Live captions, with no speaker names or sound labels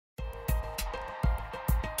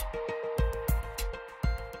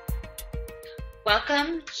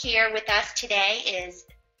Welcome. Here with us today is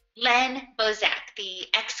Len Bosack, the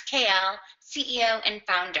XKL CEO and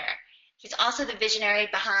founder. He's also the visionary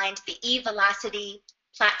behind the eVolocity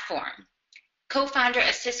platform. Co-founder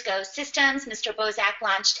of Cisco Systems, Mr. Bosack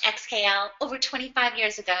launched XKL over 25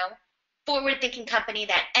 years ago, forward-thinking company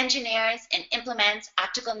that engineers and implements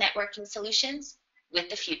optical networking solutions with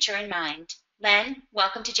the future in mind. Len,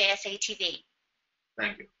 welcome to JSA TV.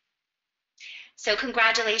 Thank you. So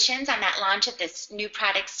congratulations on that launch of this new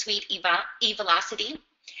product suite, eVolocity.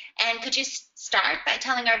 And could you start by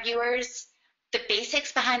telling our viewers the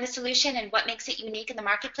basics behind the solution and what makes it unique in the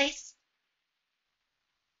marketplace?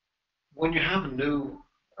 When you have a new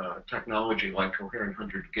technology like coherent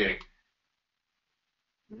 100 gig,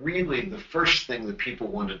 really the first thing that people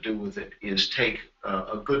want to do with it is take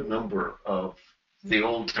a good number of the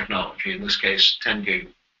old technology, in this case 10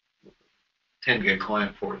 gig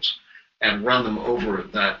client ports, and run them over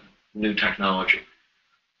that new technology.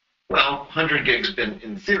 Well, 100 gig's been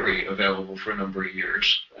in theory available for a number of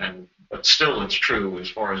years, but still it's true,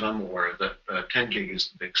 as far as I'm aware, that 10 gig is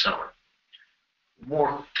the big seller.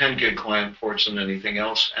 More 10 gig client ports than anything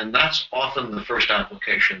else, and that's often the first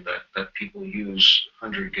application that people use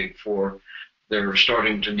 100 gig for. They're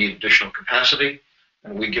starting to need additional capacity,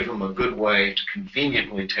 and we give them a good way to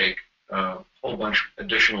conveniently take a whole bunch of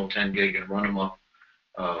additional 10 gig and run them up.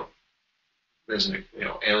 There's an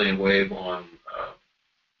alien wave on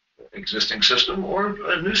existing system or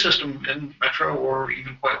a new system in metro or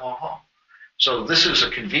even quite long haul. So this is a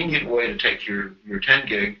convenient way to take your 10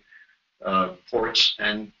 gig ports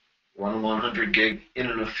and run them on 100 gig in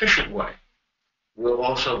an efficient way. We'll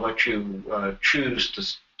also let you choose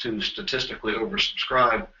to statistically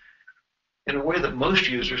oversubscribe in a way that most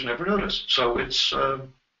users never notice. So it's a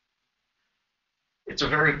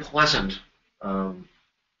very pleasant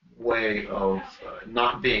way of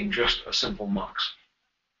not being just a simple MUX.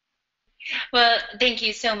 Well, thank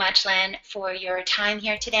you so much, Len, for your time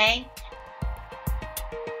here today.